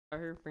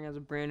Here bring us a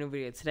brand new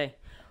video today.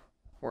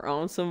 We're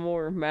on some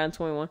more Madden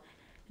 21,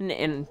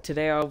 and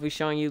today I'll be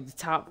showing you the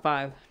top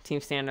 5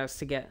 team standouts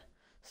to get.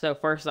 So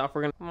first off,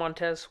 we're gonna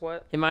Montez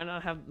Sweat. He might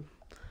not have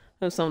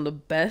some of the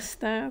best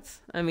stats.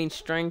 I mean,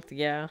 strength,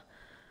 yeah,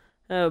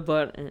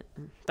 but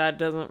that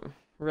doesn't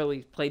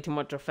really play too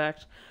much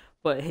effect.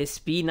 But his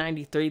speed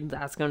 93,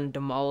 that's gonna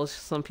demolish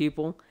some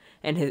people,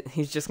 and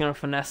he's just gonna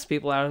finesse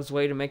people out of his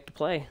way to make the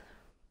play.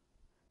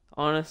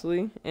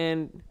 Honestly,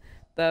 and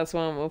that's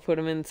why I'm gonna put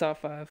him in the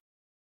top 5.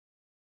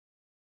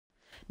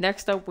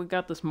 Next up, we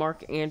got this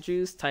Mark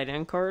Andrews tight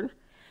end card.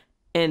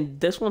 And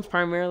this one's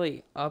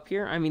primarily up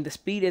here. I mean, the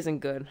speed isn't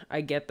good.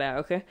 I get that,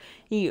 okay?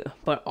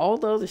 But all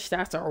the other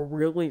stats are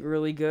really,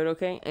 really good,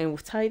 okay? And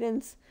with tight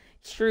ends,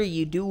 sure,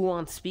 you do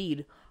want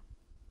speed.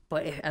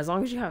 But as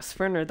long as you have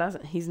sprinter,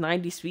 he's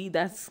 90 speed,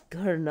 that's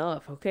good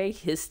enough, okay?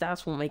 His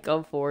stats will make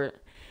up for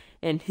it.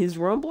 And his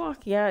run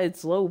block, yeah,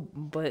 it's low.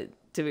 But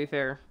to be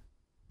fair,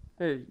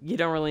 you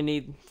don't really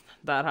need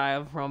that high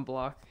of run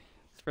block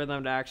for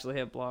them to actually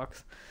hit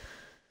blocks.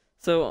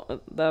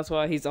 So that's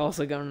why he's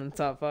also going in the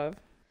top 5.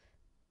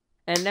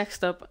 And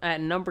next up at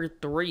number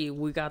 3,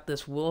 we got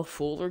this Will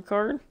Fuller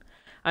card.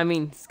 I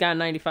mean, he's got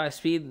 95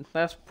 speed.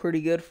 That's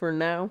pretty good for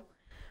now.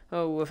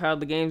 With how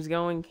the game's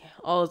going.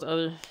 All his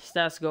other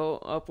stats go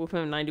up with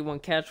him. 91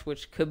 catch,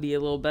 which could be a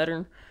little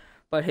better.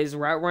 But his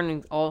route running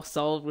is all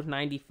solid with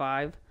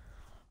 95.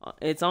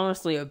 It's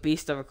honestly a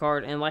beast of a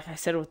card. And like I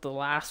said with the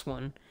last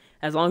one,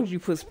 as long as you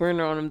put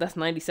sprinter on him, that's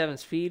 97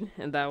 speed.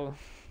 And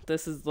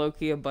this is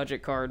low-key a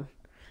budget card.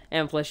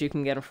 And plus, you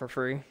can get him for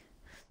free.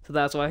 So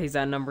that's why he's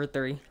at number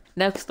 3.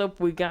 Next up,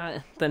 we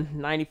got the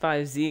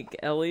 95 Zeke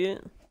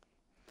Elliott.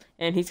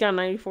 And he's got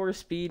 94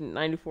 speed,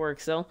 94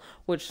 excel,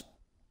 which,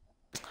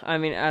 I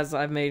mean, as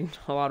I've made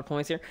a lot of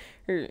points here,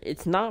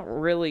 it's not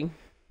really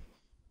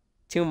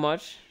too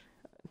much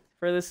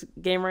for this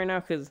game right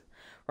now. Because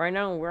right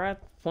now, we're at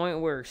the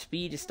point where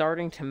speed is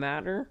starting to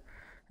matter.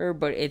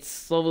 But it's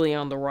slowly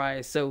on the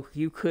rise. So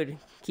you could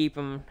keep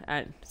him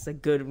at a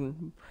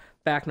good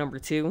back number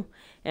 2.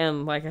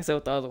 And like I said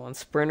with the other one,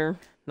 sprinter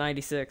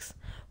 96,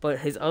 but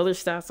his other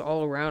stats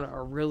all around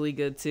are really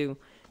good too.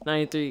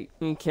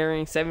 93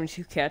 carrying,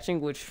 72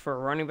 catching, which for a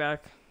running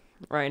back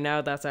right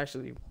now, that's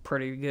actually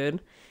pretty good.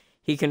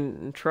 He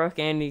can truck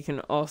and he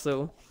can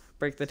also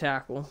break the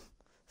tackle.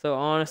 So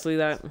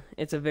honestly,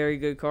 it's a very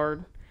good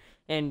card.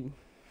 And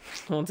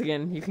once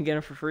again, you can get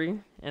him for free,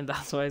 and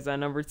that's why he's at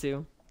number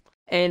 2.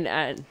 And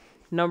at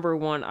number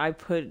 1, I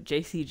put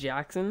JC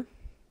Jackson.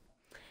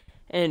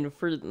 And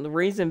for the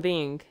reason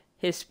being,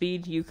 his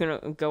speed, you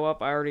can go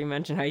up. I already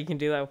mentioned how you can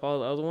do that with all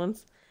the other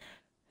ones.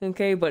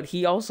 Okay, but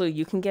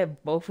you can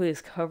get both of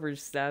his coverage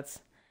stats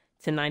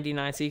to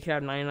 99, so you can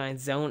have 99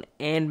 zone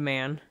and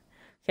man.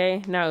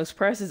 Okay, now his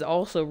press is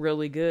also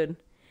really good,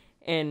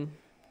 and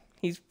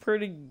he's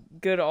pretty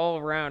good all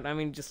around. I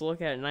mean, just look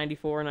at it,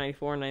 94,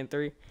 94,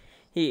 93.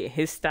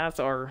 His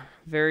stats are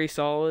very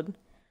solid,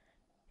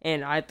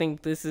 and I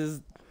think this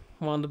is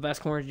one of the best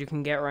corners you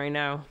can get right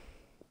now.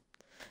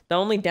 The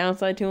only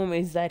downside to him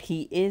is that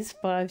he is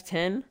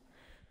 5'10",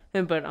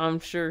 but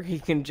I'm sure he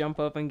can jump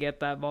up and get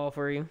that ball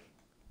for you.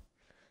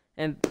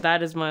 And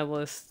that is my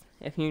list.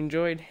 If you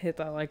enjoyed, hit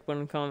that like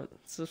button, comment,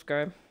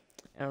 subscribe,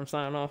 and I'm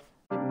signing off.